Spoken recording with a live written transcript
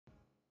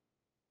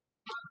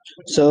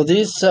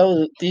This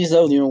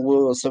audio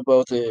was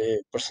about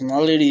the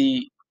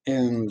personality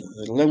and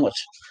the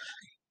language.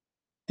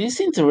 This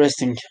is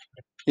interesting.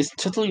 It's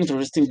totally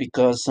interesting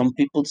because some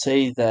people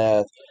say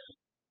that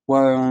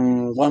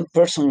when one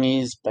person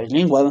is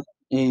bilingual,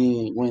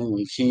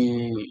 when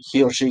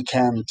he or she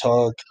can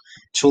talk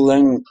two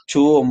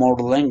or more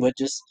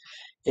languages,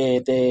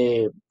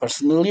 the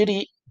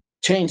personality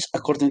change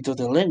according to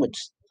the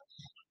language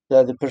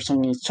that the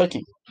person is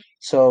talking.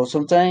 So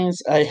sometimes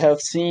I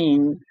have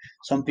seen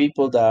some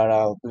people that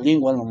are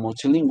bilingual or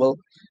multilingual.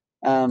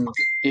 And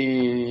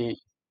in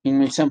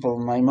example,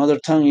 my mother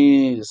tongue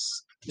is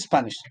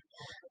Spanish,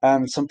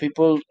 and some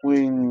people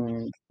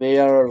when they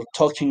are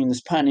talking in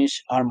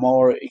Spanish are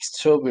more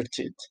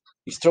extroverted.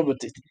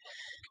 Extroverted.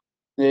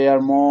 They are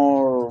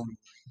more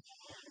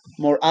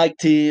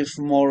active,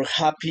 more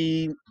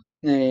happy.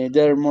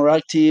 They're more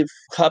active,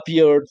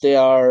 happier.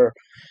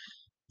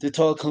 They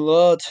talk a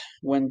lot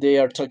when they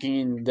are talking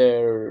in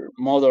their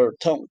mother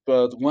tongue,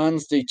 but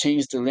once they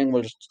change the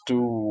language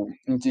to,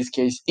 in this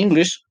case,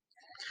 English,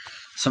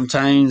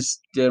 sometimes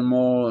they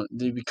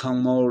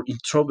become more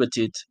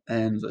introverted,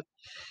 and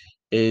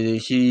they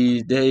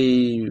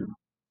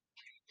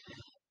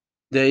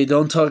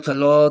don't talk a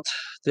lot,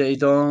 they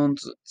don't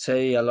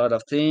say a lot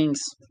of things,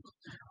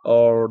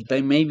 or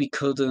they maybe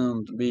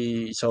couldn't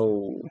be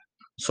so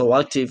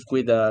active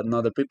with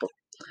another people.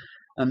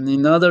 And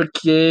in other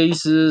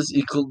cases,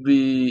 it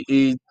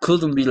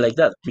couldn't be like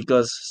that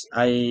because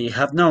I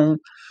have known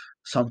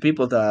some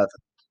people that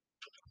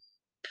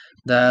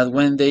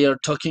when they are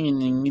talking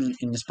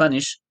in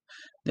Spanish,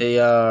 they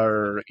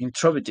are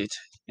introverted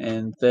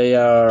and they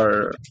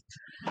are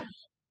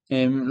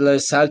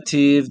less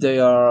active. They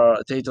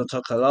don't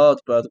talk a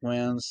lot, but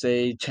once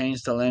they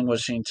change the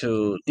language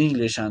into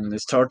English and they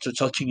start to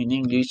talking in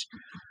English,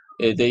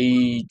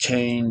 they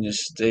change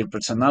their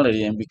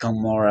personality and become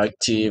more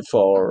active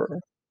or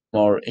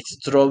more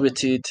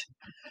extroverted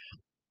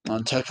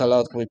and talk a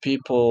lot with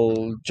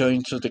people,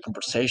 join to the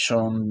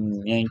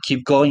conversation and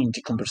keep going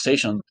the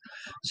conversation.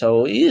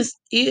 So it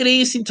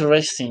is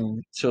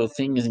interesting to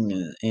think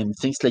in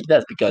things like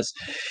that because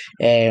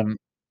um,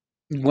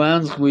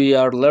 once we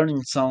are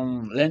learning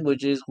some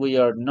languages, we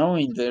are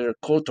knowing their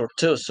culture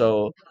too.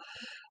 So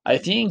I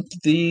think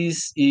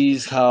this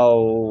is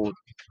how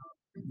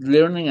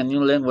learning a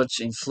new language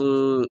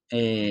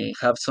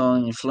have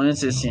some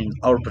influences in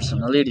our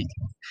personality.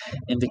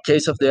 In the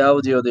case of the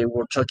audio, they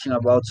were talking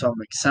about some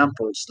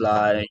examples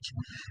like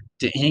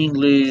the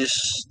English,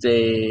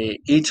 the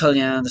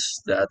Italians,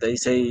 that they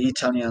say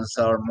Italians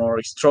are more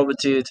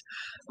extroverted,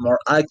 more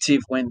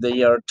active when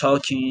they are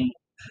talking.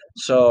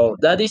 So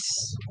that is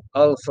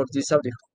all for this audio.